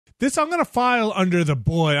This I'm going to file under the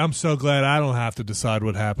boy. I'm so glad I don't have to decide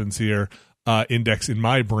what happens here. Index in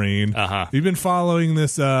my brain. We've been following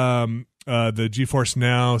this the GeForce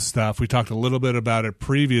Now stuff. We talked a little bit about it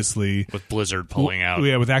previously with Blizzard pulling out.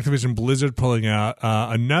 Yeah, with Activision Blizzard pulling out.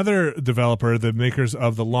 Another developer, the makers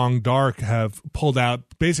of The Long Dark, have pulled out,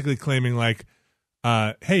 basically claiming like,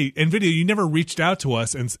 hey, Nvidia, you never reached out to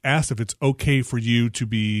us and asked if it's okay for you to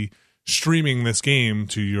be streaming this game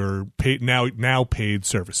to your now paid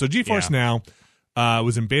service. So GeForce Now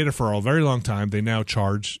was in beta for a very long time. They now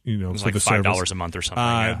charge, for like the $5 a month or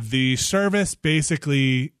something. The service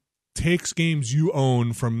basically takes games you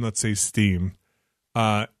own from, let's say, Steam,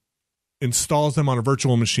 installs them on a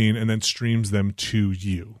virtual machine, and then streams them to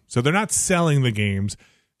you. So they're not selling the games.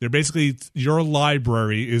 They're basically, your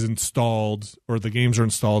library is installed, or the games are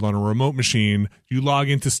installed on a remote machine. You log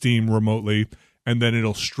into Steam remotely, and then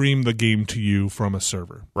it'll stream the game to you from a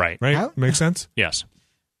server. Right? Make sense? Yes.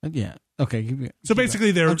 Yeah. Okay. So basically,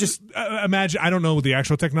 they're just imagine. I don't know the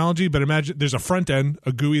actual technology, but imagine there's a front end,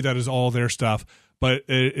 a GUI that is all their stuff. But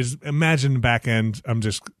imagine back end. I'm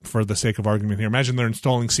just for the sake of argument here. Imagine they're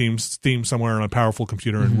installing Steam somewhere on a powerful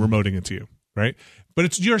computer and remoting it to you, right? But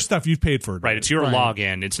it's your stuff. You've paid for it. Right. It's your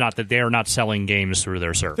login. It's not that they're not selling games through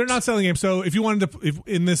their service. They're not selling games. So if you wanted to,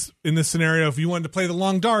 in this scenario, if you wanted to play The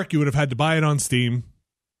Long Dark, you would have had to buy it on Steam,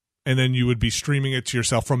 and then you would be streaming it to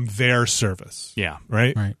yourself from their service. Yeah.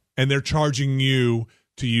 Right. And they're charging you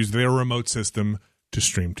to use their remote system to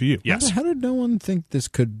stream to you. Yes. How did no one think this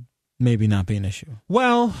could maybe not be an issue?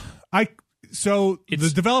 Well,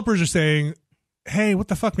 the developers are saying, "Hey, what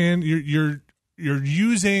the fuck, man? You're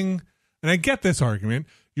using." And I get this argument.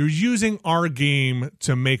 You're using our game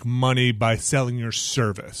to make money by selling your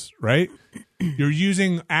service, right? You're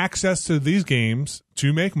using access to these games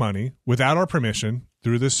to make money without our permission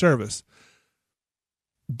through this service.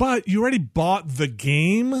 But you already bought the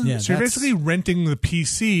game, so you're basically renting the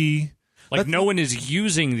PC. Like no one is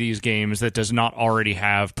using these games that does not already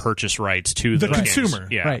have purchase rights to the Games. consumer.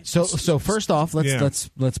 Yeah. Right. So first off,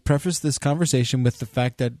 let's preface this conversation with the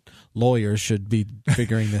fact that lawyers should be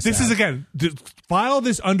figuring this out. This is again, file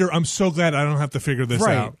this under. I'm so glad I don't have to figure this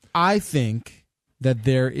out. I think that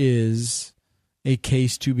there is a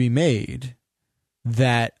case to be made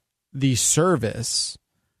that the service,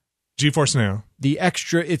 GeForce Now, the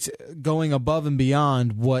extra, it's going above and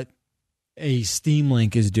beyond what a Steam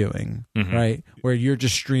Link is doing, right? Where you're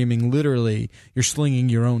just streaming, literally, you're slinging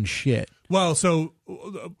your own shit. Well, so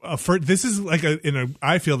this is like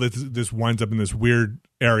I feel that this winds up in this weird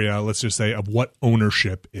area, let's just say, of what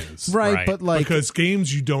ownership is. Right. But like, because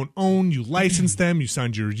games you don't own, you license them, you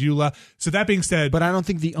signed your EULA. So that being said, but I don't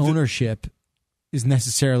think the ownership is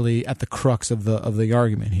necessarily at the crux of the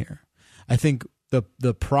argument here. I think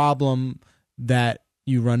the problem that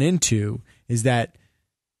you run into is that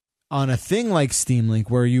on a thing like Steam Link,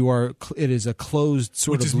 where it is a closed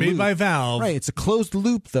sort which of is made loop. by Valve, right? It's a closed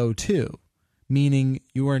loop though too, meaning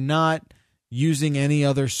you are not using any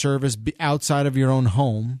other service outside of your own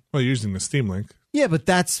home. Well, you're using the Steam Link. Yeah, but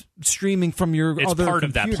that's streaming from your it's other part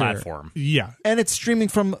computer. of that platform. Yeah, and it's streaming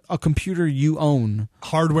from a computer you own,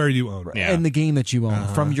 hardware you own, and the game that you own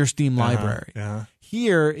from your Steam library.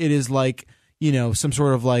 Here, it is like some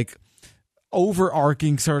sort of like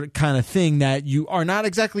overarching sort of kind of thing that you are not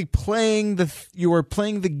exactly playing you are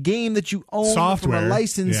playing the game that you own software from a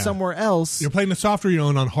license somewhere else. You're playing the software you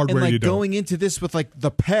own on hardware and like you don't. going into this with like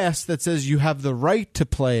the pass that says you have the right to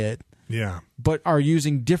play it. Yeah. But are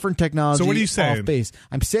using different technology. So what are you saying? Off base.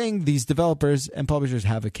 I'm saying these developers and publishers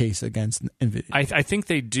have a case against Nvidia. I think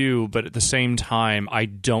they do, but at the same time, I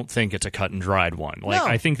don't think it's a cut and dried one. Like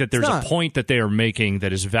I think that there's a point that they are making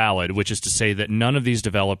that is valid, which is to say that none of these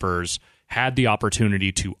developers had the opportunity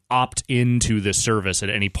to opt into this service at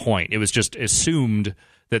any point. It was just assumed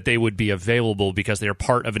that they would be available because they are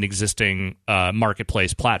part of an existing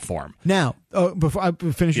marketplace platform. Now, before I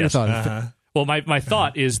finish your thought. Well, my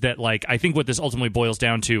thought is that, like, I think what this ultimately boils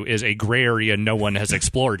down to is a gray area no one has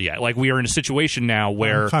explored yet. Like, we are in a situation now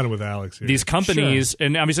where I'm kind of with Alex here. These companies,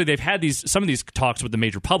 and obviously they've had some of these talks with the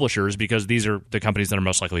major publishers because these are the companies that are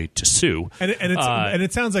most likely to sue. And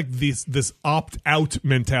it sounds like this opt-out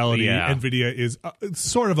mentality Nvidia is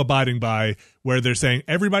sort of abiding by, where they're saying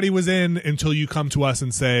everybody was in until you come to us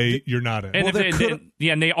and say you're not in.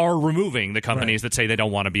 And they are removing the companies that say they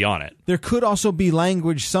don't want to be on it. There could also be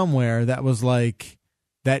language somewhere that was like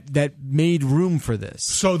that made room for this.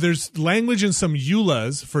 So there's language in some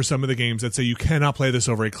EULAs for some of the games that say you cannot play this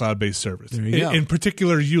over a cloud-based service. In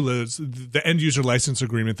particular, EULAs, the end-user license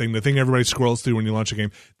agreement thing, the thing everybody scrolls through when you launch a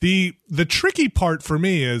game. The tricky part for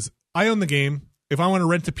me is I own the game. If I want to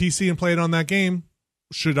rent a PC and play it on that game,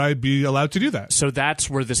 should I be allowed to do that? So that's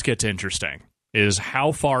where this gets interesting. Is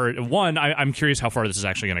how far I'm curious how far this is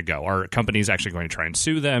actually going to go. Are companies actually going to try and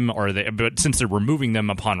sue them, or but since they're removing them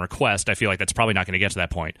upon request, I feel like that's probably not going to get to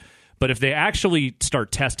that point. But if they actually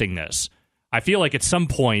start testing this, I feel like at some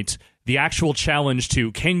point the actual challenge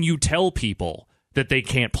to can you tell people that they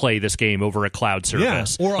can't play this game over a cloud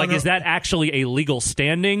service? Yeah, or is that actually a legal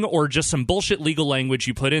standing or just some bullshit legal language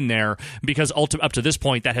you put in there? Because up to this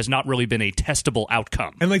point, that has not really been a testable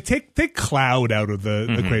outcome. And like take cloud out of the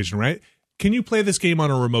equation, right? Can you play this game on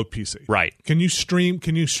a remote PC? Right. Can you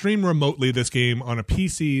stream remotely this game on a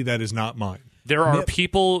PC that is not mine? There are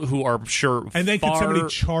people who are sure, and then could somebody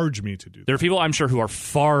charge me to do that? There are people I'm sure who are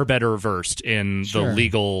far better versed in the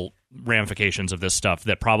legal ramifications of this stuff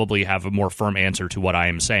that probably have a more firm answer to what I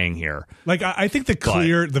am saying here. Like I think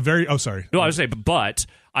sorry. No, I was saying, but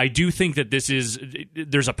I do think that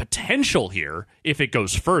there's a potential here if it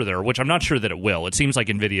goes further, which I'm not sure that it will. It seems like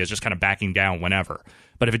Nvidia is just kind of backing down whenever.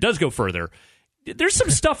 But if it does go further, there's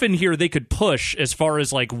some stuff in here they could push as far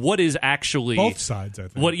as like what is actually both sides. I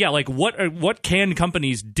think. What can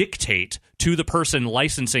companies dictate to the person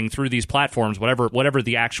licensing through these platforms, whatever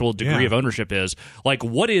the actual degree of ownership is. Like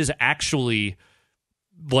what is actually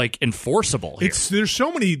like enforceable here? There's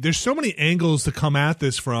so many angles to come at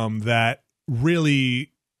this from that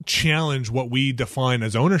really challenge what we define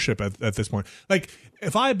as ownership at this point. Like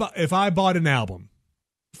if I bought an album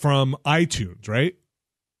from iTunes, right?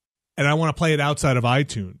 And I want to play it outside of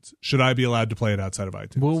iTunes. Should I be allowed to play it outside of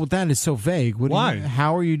iTunes? Well, that is so vague. Why?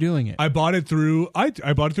 How are you doing it? I bought it through the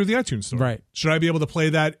iTunes store. Right. Should I be able to play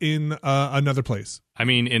that in another place? I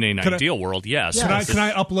mean, in an ideal world, yes. Yeah. Can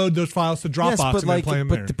I upload those files to Dropbox and then play them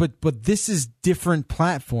there? But this is different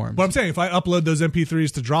platforms. But I'm saying if I upload those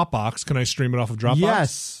MP3s to Dropbox, can I stream it off of Dropbox?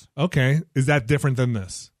 Yes. Okay. Is that different than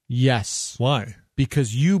this? Yes. Why?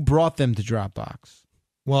 Because you brought them to Dropbox.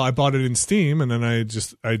 Well, I bought it in Steam, and then I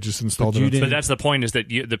just installed it. But that's the point: is that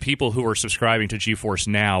the people who are subscribing to GeForce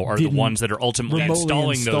Now are the ones that are ultimately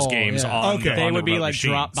installing those games on. Okay, they would be like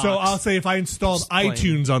Dropbox. So I'll say if I installed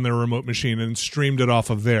iTunes on their remote machine and streamed it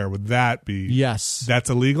off of there, would that be? Yes.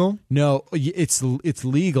 That's illegal? No, it's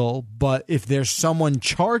legal, but if there's someone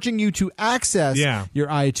charging you to access your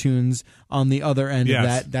iTunes on the other end of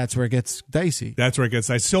that, that's where it gets dicey. That's where it gets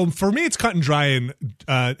dicey. So for me, it's cut and dry, and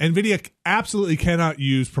Nvidia absolutely cannot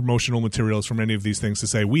use promotional materials from any of these things to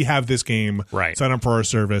say, we have this game, sign up for our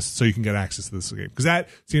service so you can get access to this game. Because that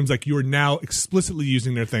seems like you are now explicitly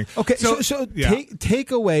using their thing. Okay, so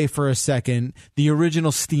take away for a second the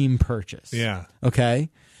original Steam purchase. Yeah. Okay?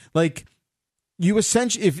 Like, you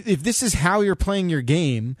essentially, if this is how you're playing your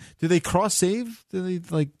game, do they cross-save? Do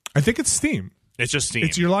they, like... I think it's Steam. It's just Steam.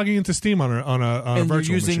 You're logging into Steam on a and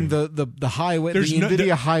virtual you're using machine. the highway, the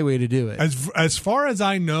NVIDIA highway to do it. As far as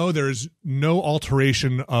I know, there's no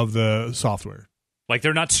alteration of the software. Like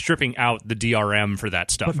they're not stripping out the DRM for that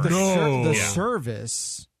stuff. But the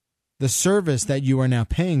service that you are now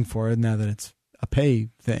paying for, now that it's a pay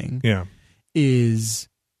thing, is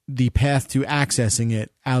the path to accessing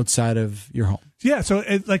it outside of your home. Yeah, so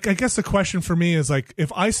I guess the question for me is like,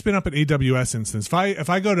 if I spin up an AWS instance, if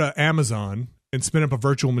I go to Amazon and spin up a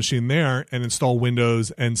virtual machine there and install Windows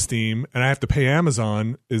and Steam, and I have to pay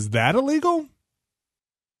Amazon, is that illegal?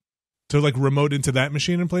 To like remote into that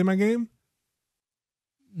machine and play my game?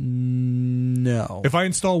 No. If I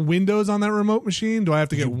install Windows on that remote machine, do I have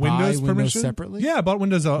to get Windows permission separately? Yeah, I bought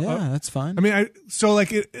Windows. Yeah, that's fine. I mean, I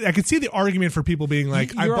could see the argument for people being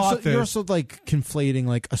like, I bought this. You're also like conflating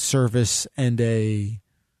like a service and an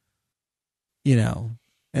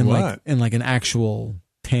actual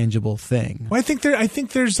tangible thing. Well, I think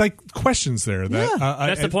there's like questions there.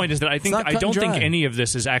 That's the point. Is that I don't think any of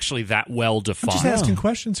this is actually that well defined. I'm just asking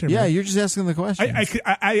questions here. Yeah, man. you're just asking the questions.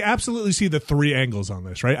 I absolutely see the three angles on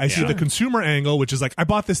this. Right. I see the consumer angle, which is like, I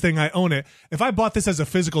bought this thing, I own it. If I bought this as a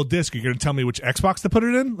physical disc, you're going to tell me which Xbox to put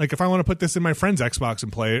it in. Like, if I want to put this in my friend's Xbox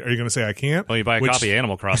and play it, are you going to say I can't? Well, you buy a copy of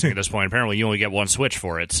Animal Crossing at this point. Apparently, you only get one Switch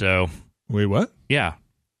for it. So wait, what? Yeah.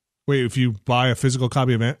 Wait, if you buy a physical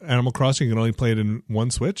copy of Animal Crossing, you can only play it in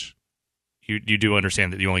one Switch? You do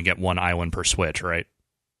understand that you only get one island per Switch, right?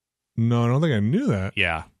 No, I don't think I knew that.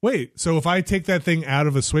 Yeah. Wait, so if I take that thing out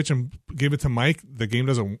of a Switch and give it to Mike, the game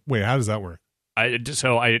doesn't... Wait, how does that work? I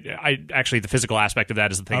actually, the physical aspect of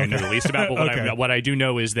that is the thing I know the least about. But what I do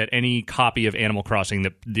know is that any copy of Animal Crossing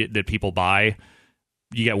that people buy,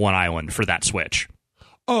 you get one island for that Switch.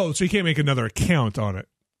 Oh, so you can't make another account on it.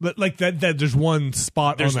 Like that there's one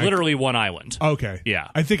spot There's on that. literally one island. Okay. Yeah.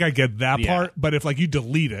 I think I get that part, but if like you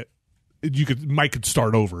delete it, Mike could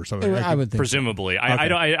start over or something. I would think presumably. So. I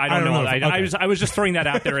don't know. I was just throwing that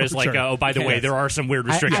out there as like, Sure. Oh, by the way, there are some weird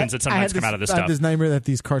restrictions that sometimes come out of this I stuff. had this nightmare that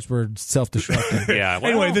these carts were self-destructing. Yeah.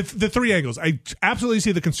 Well, anyway, the three angles. I absolutely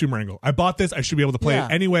see the consumer angle. I bought this. I should be able to play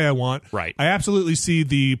it any way I want. Right. I absolutely see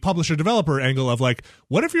the publisher-developer angle of like,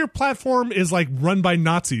 what if your platform is like run by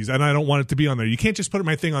Nazis and I don't want it to be on there? You can't just put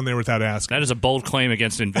my thing on there without asking. that is a bold claim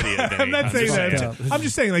against Nvidia. I'm not saying that. I'm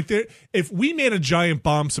just saying, like, if we made a giant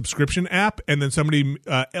bomb subscription app and then somebody,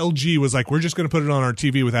 LG was like, we're just going to put it on our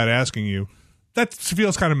TV without asking you, that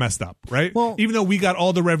feels kind of messed up, right? Well, even though we got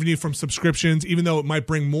all the revenue from subscriptions, even though it might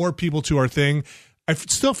bring more people to our thing, I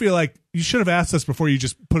still feel like you should have asked us before you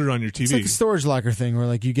just put it on your TV. It's like a storage locker thing where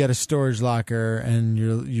like you get a storage locker and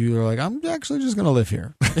you're like, I'm actually just going to live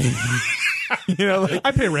here. Like,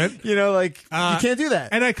 I pay rent. you can't do that.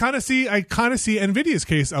 And I kind of see Nvidia's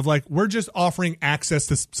case of like, we're just offering access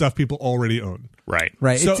to stuff people already own.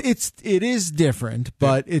 Right. So, it is different,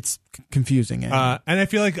 but it's confusing. And I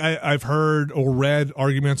feel like I've heard or read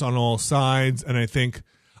arguments on all sides, and I think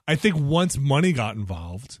once money got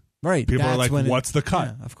involved, right, people are like, what's the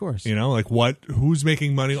cut? Yeah, of course. Like who's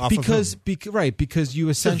making money off of whom? Because you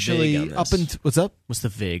essentially what's up? What's the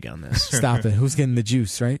vig on this? Stop it. Who's getting the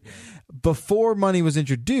juice, right? Before money was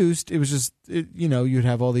introduced, it was just you'd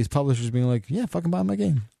have all these publishers being like, "Yeah, fucking buy my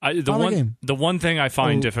game." The one thing I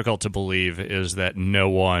find difficult to believe is that no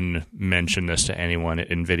one mentioned this to anyone at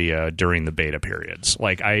Nvidia during the beta periods.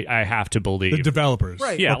 Like I have to believe the developers,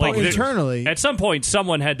 right? Yeah, like internally, at some point,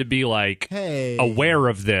 someone had to be like aware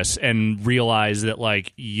of this and realize that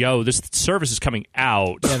like, yo, this service is coming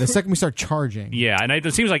out. Yeah, the second we start charging. Yeah, and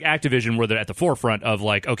it seems like Activision were at the forefront of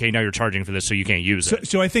like, okay, now you're charging for this, so you can't use it.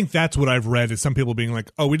 So I think that's what I've read is some people being like,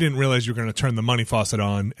 oh, we didn't realize you were going to turn the money faucet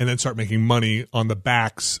on and then start making money on the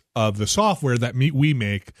backs of the software that we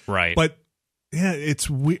make. Right. But yeah, it's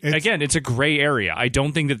a gray area. I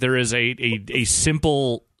don't think that there is a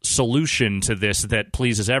simple solution to this that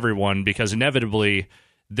pleases everyone, because inevitably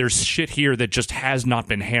there's shit here that just has not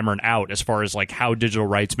been hammered out as far as like how digital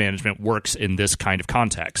rights management works in this kind of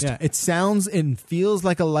context. Yeah, it sounds and feels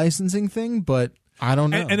like a licensing thing, but I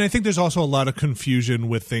don't know. And I think there's also a lot of confusion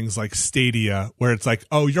with things like Stadia, where it's like,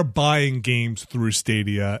 oh, you're buying games through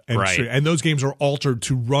Stadia, and those games are altered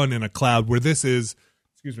to run in a cloud, where this is,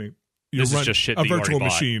 this is just shit, a virtual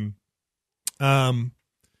machine.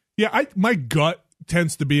 My gut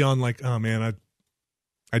tends to be on like, oh man,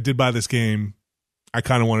 I did buy this game. I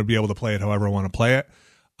kind of want to be able to play it however I want to play it.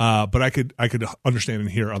 But I could understand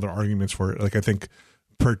and hear other arguments for it. Like, I think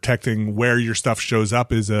protecting where your stuff shows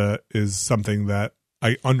up is something that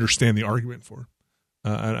I understand the argument for,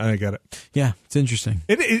 and I get it. Yeah, it's interesting.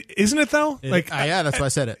 Isn't it though? That's why I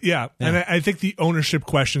said it. Yeah, and I think the ownership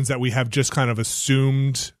questions that we have just kind of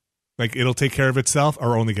assumed, like it'll take care of itself,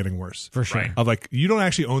 are only getting worse. For sure. Right. Of like, you don't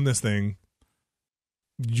actually own this thing.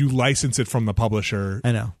 You license it from the publisher.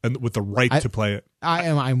 I know, and with the right to play it.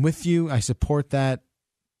 I'm with you. I support that.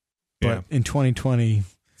 But in 2020.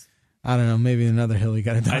 I don't know. Maybe another hill you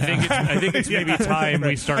got to die. I think it's maybe time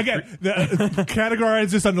we start categorize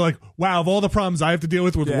this under like, wow, of all the problems I have to deal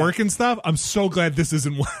with work and stuff, I'm so glad this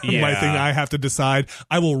isn't my thing I have to decide.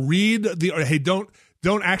 I will read hey, don't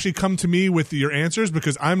actually come to me with your answers,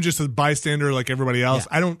 because I'm just a bystander like everybody else.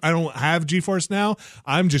 Yeah. I don't have GeForce now.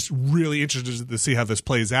 I'm just really interested to see how this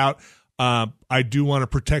plays out. I do want to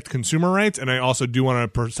protect consumer rights, and I also do want to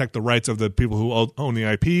protect the rights of the people who own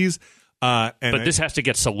the IPs. But this has to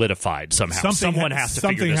get solidified somehow. Someone has to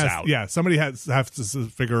figure this out. Yeah, somebody has to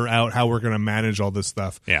figure out how we're going to manage all this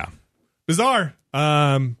stuff. Yeah, bizarre.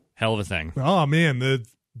 Hell of a thing. Oh man, the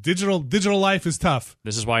digital life is tough.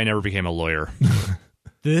 This is why I never became a lawyer.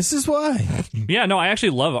 This is why. Yeah, no, I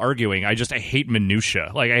actually love arguing. I hate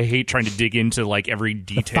minutia. Like, I hate trying to dig into like every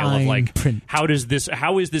detail of like print. How is this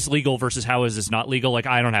legal versus how is this not legal? Like,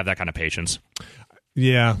 I don't have that kind of patience.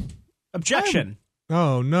 Yeah. Objection.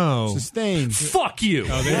 Oh no! Sustained. Fuck you.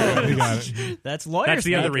 Oh, they got it. That's lawyers. That's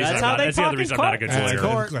the other reason. That's the other reason I'm not a good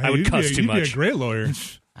lawyer. I would cuss too much. You'd be a great lawyer.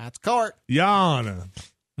 That's court. Yana.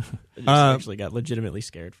 Actually got legitimately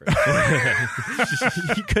scared for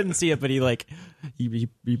it. You couldn't see it, but he did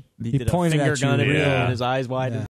a finger gun at you and his eyes widened.